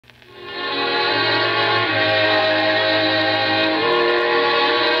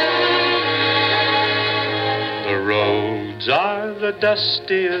the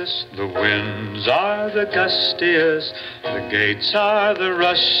dustiest, the winds are the gustiest, the gates are the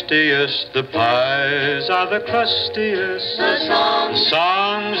rustiest, the pies are the crustiest, the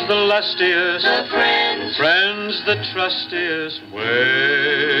songs the lustiest, the friends the trustiest,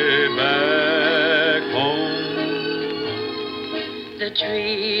 way back home. The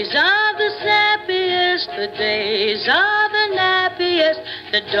trees are the snappiest, the days are the nappiest,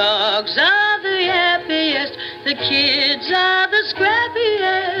 the dogs are the happiest, the kids are the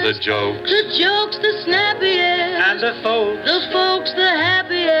scrappiest, the jokes the snappiest, and the folks the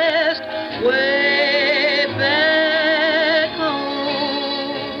happiest, way back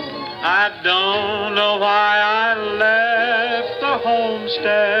home. I don't know why I left the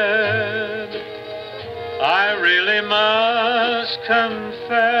homestead. I really must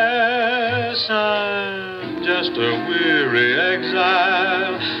confess I'm just a weary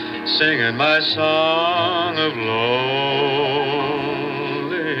exile singing my song of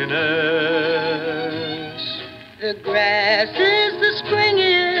loneliness. The grass is the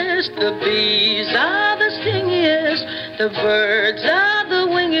springiest, the bees are the stingiest, the birds are the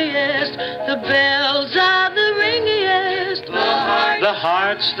wingiest, the bells are the ringiest, the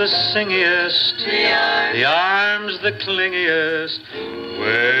heart's the singiest, the arms the clingiest,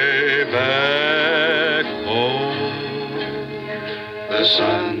 way back home. The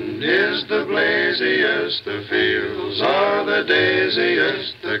sun is the blaziest, the fields are the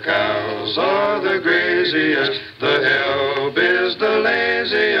daisiest, the cows are the graziest, the help is the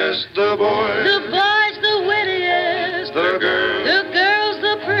laziest, the boys the wittiest, the girls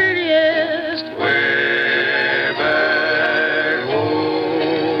the prettiest, way back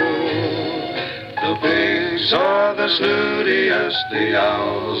home. The pigs are the snootiest, the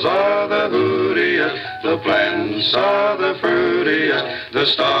owls are the hootiest, the plants are the fruitiest, the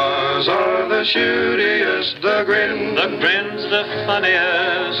stars are the shootiest, the grin's the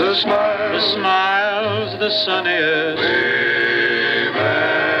funniest, the smile's the sunniest, way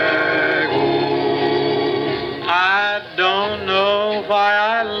back home. I don't know why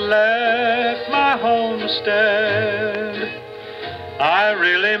I left my homestead. I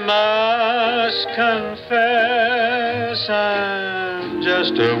really must confess I'm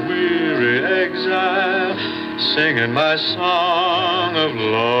just a weary exile singing my song of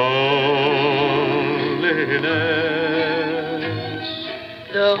loneliness.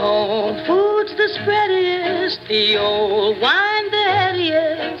 The home food's the spreadiest, the old wine the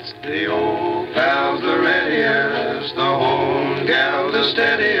headiest, the old pal's the readiest, the home gal the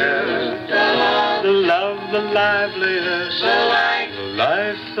steadiest, the love the liveliest, the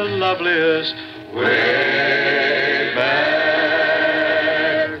life the loveliest, way